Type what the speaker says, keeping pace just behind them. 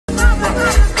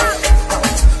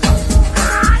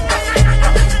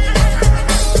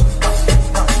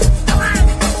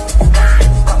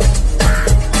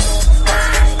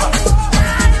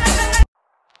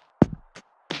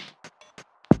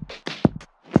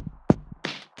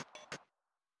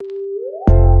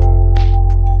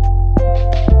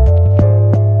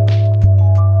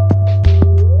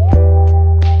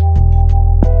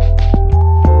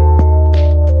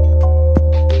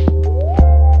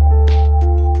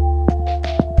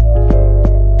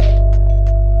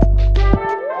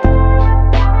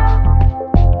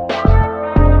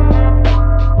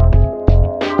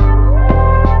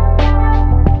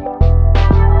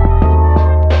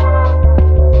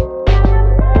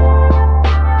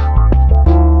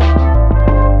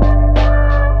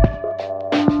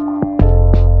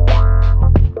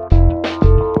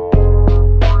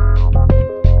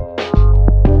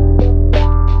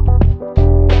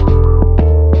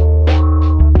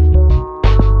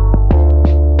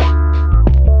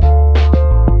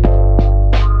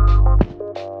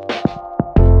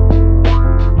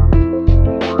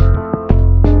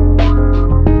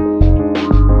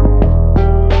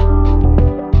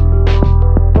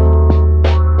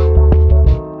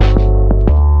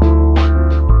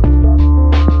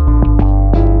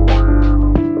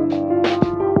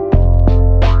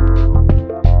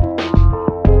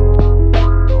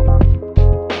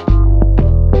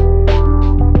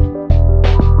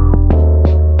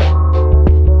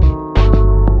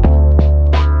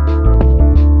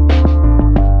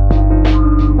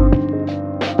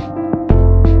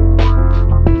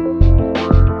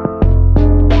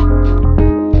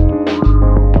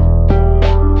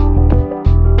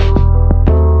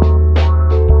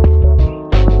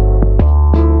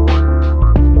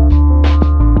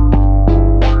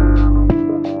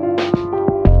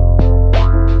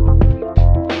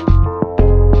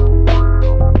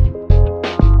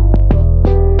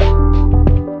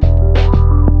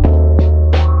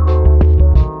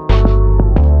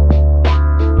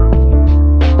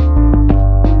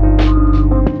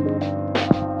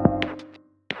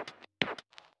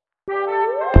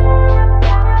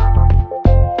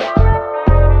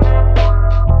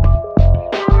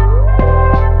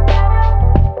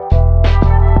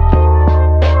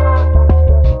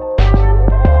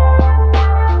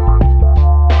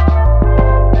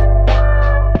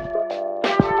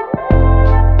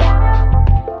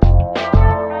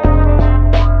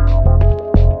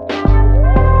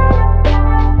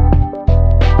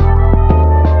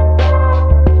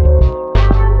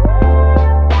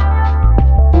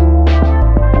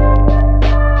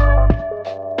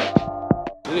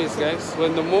guys,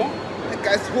 want the more?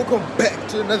 Guys, welcome back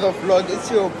to another vlog.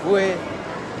 It's your boy.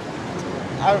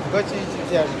 I've got you YouTube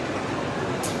channel.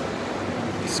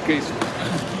 Disgraceful.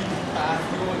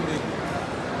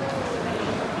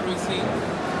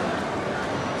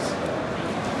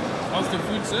 How's the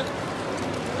food, sir?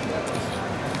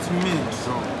 It's mint,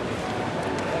 so.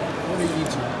 What are you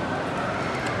eating?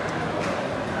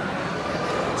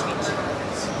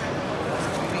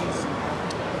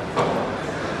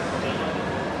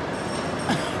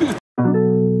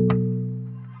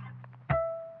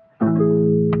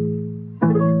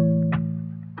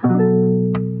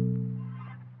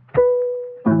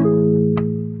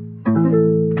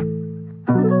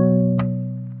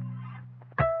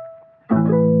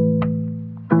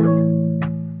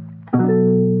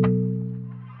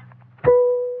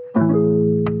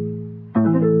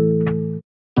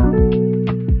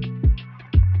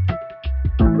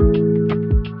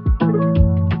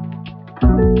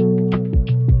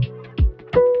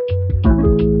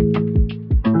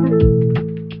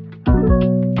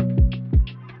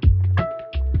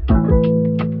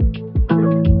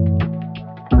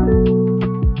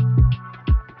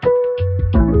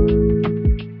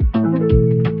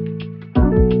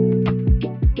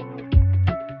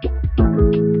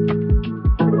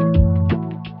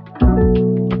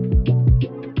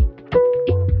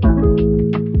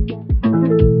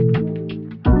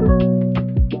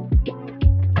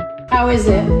 How is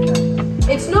it?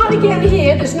 It's not again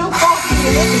here, there's no coffee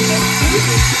in it, it's just tea,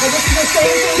 but it's the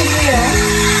same thing here.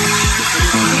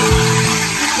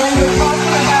 When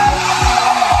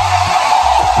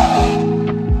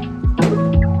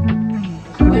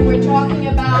we're talking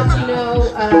about, you know,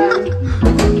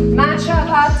 matcha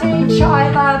latte, chai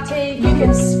latte, you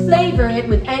can flavor it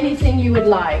with anything you would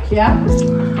like, yeah?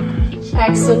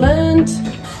 Excellent.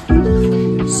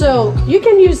 So you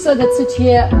can use so that's it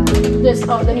here. This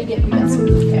let me get some.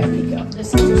 There we go.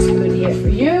 This is a spoon here for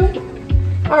you.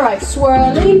 All right,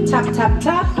 swirling, tap tap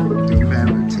tap. All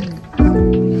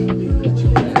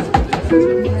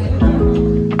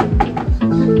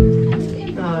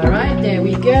right, there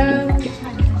we go.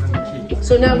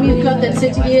 So now we've got that's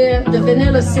it here. The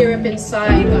vanilla syrup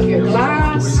inside of your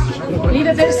glass. Need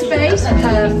a bit of space.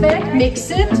 Perfect. Mix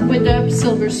it with a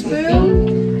silver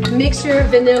spoon. Mix your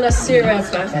vanilla syrup.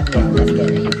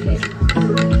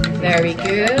 Very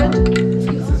good.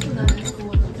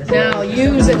 Now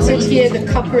use it here, the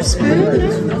copper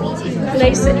spoon.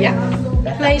 Place it,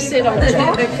 Place it on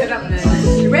top.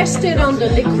 Rest it on the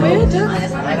liquid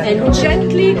and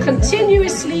gently,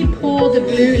 continuously pour the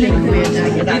blue liquid.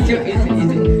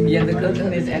 Yeah, the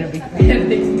cotton is Arabic.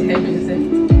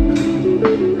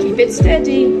 Keep it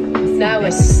steady. Now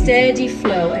a steady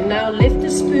flow, and now lift the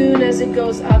spoon as it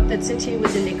goes up. That's it here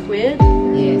with the liquid.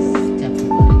 Yes.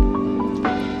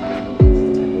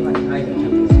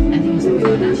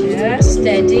 Yeah,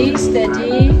 steady,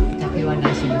 steady.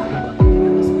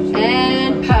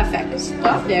 And perfect.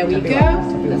 Stop. There we go.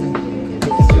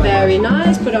 Very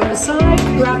nice. Put on the side.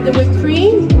 Grab the whipped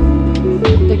cream.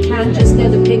 The can just there,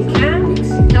 the pink can.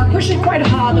 Now push it quite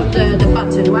hard on the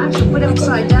button. We'll actually put it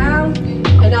upside down.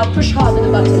 And now push hard on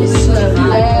the button slowly.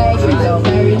 There you go.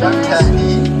 Very nice.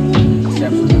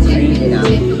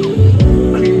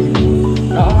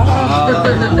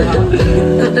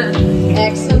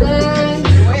 Excellent.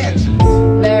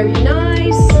 Very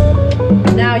nice.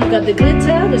 Now you got the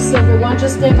glitter, the silver one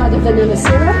just there by the vanilla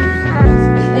syrup.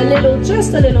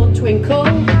 Just a little twinkle,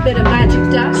 bit of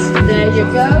magic dust. There you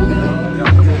go.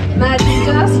 Magic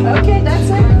dust. Okay, that's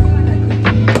it.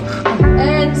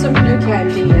 And some blue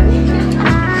candy.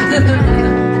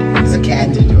 It's a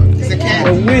candy, dude. It's a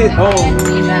candy.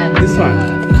 This one.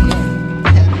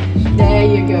 There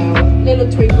you go. Little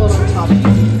twinkle on top.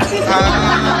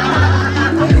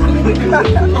 We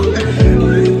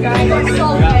got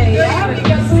salt bay, yeah? We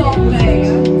got salt bay.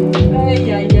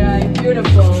 Yeah,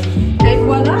 beautiful. And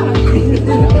voila.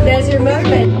 There's your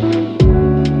mermaid.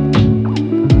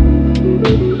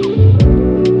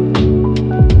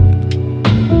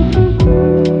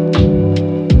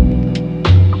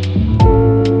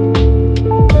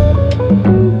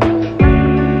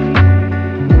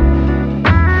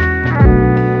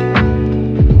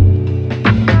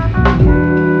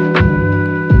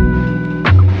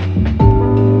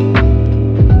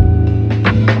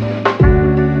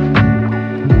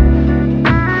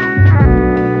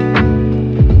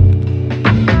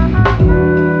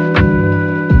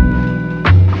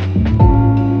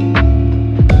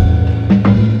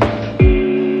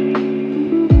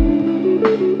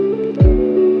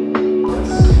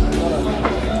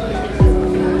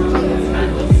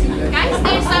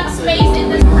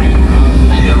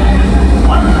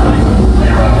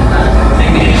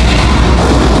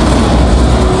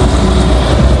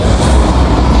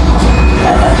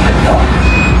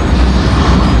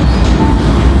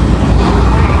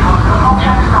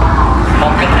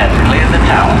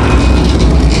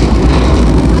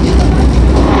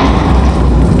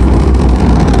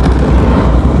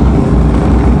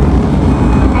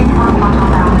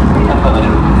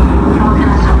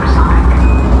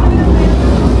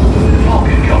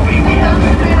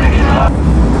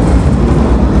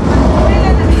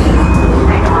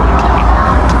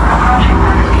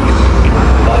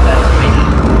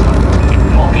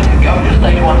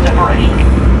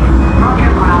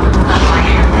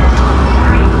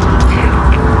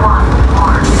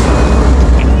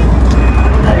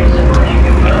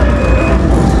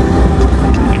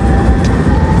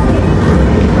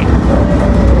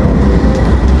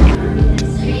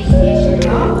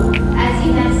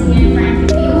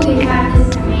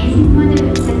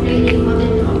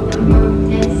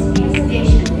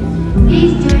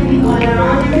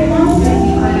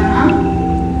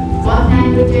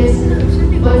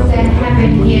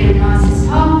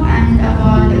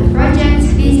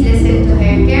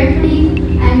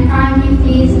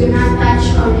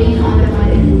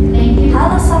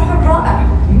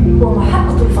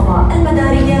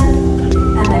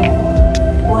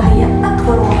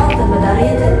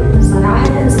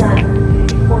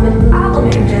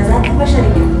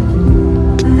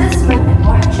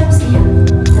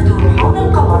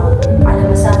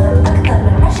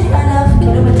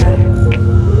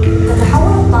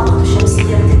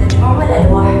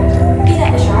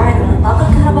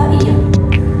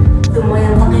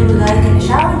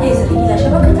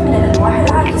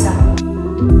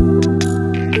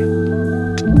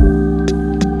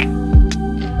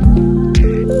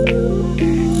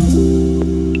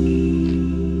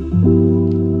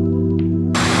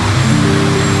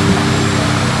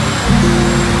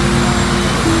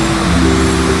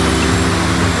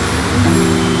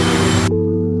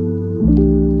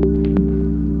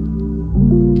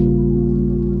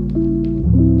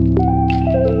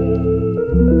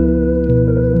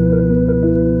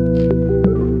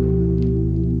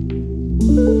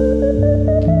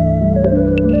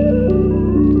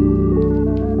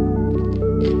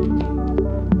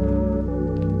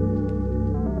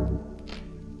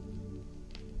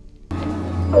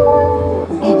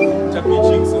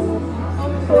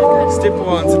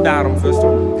 Gewoon, ze daarom vast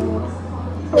op.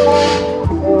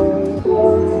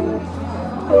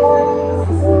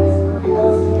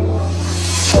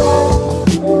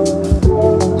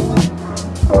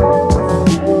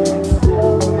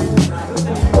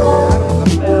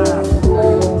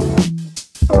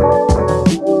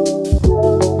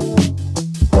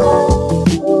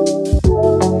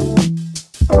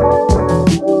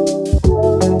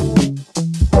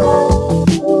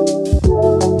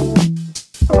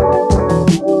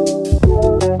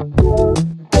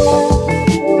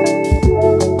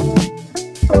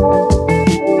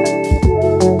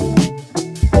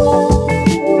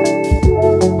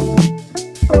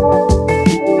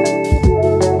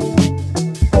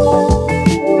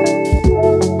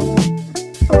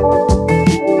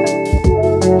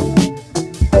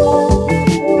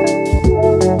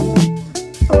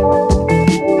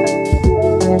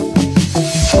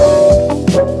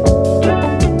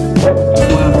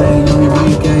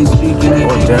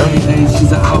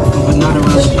 She's an alpha, but not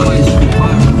around the boys.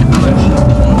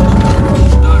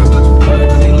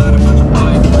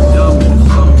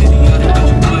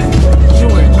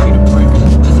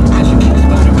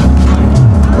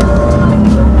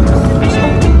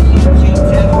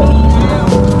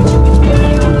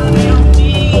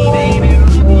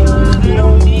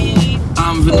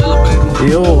 I'm vanilla,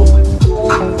 baby. Yo.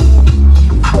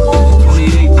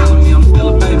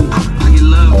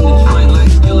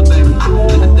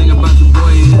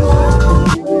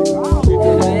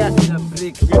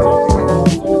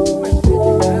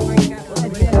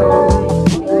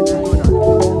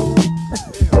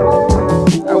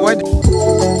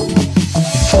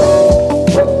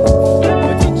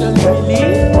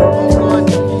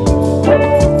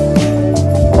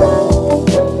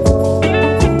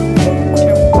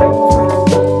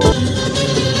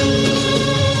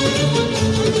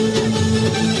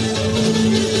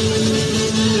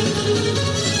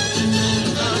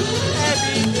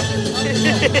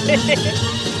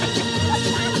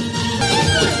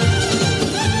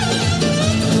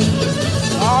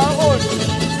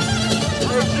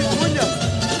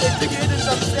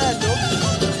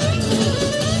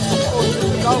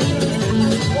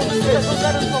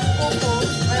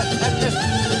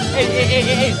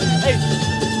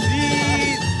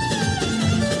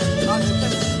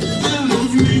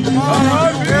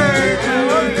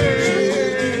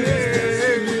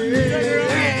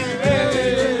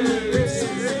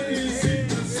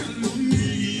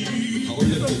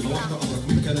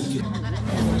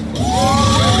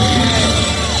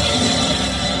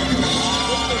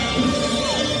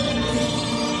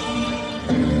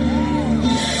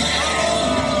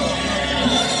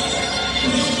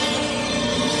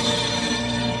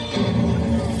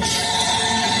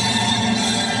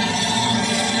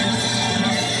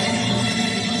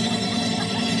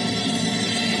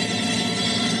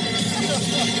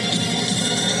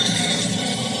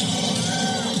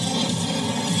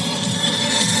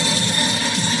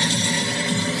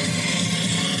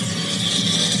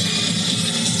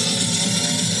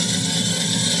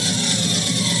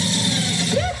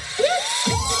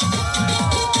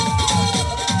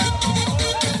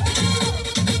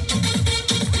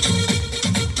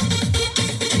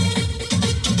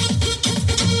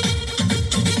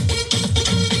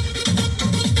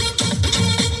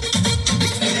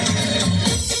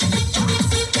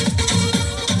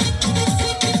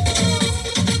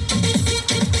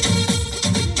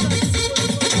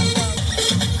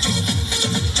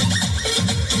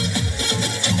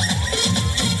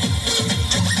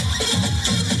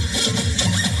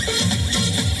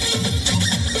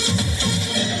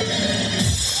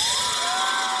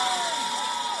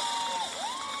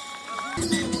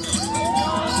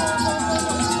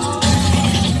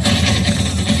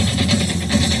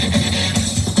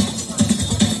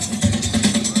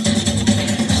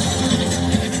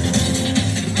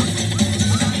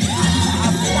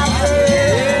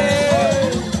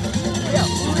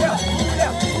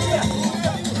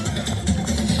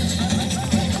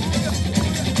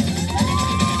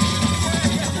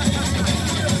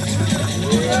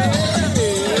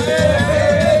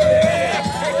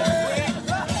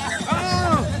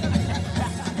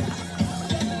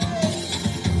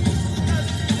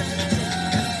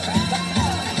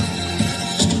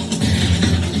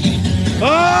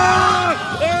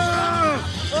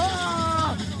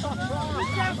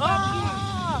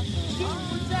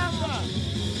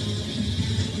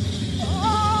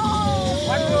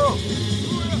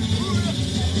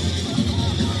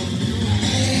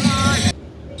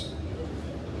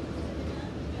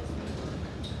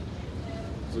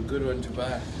 It's a good one to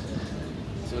buy.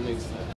 Till next time.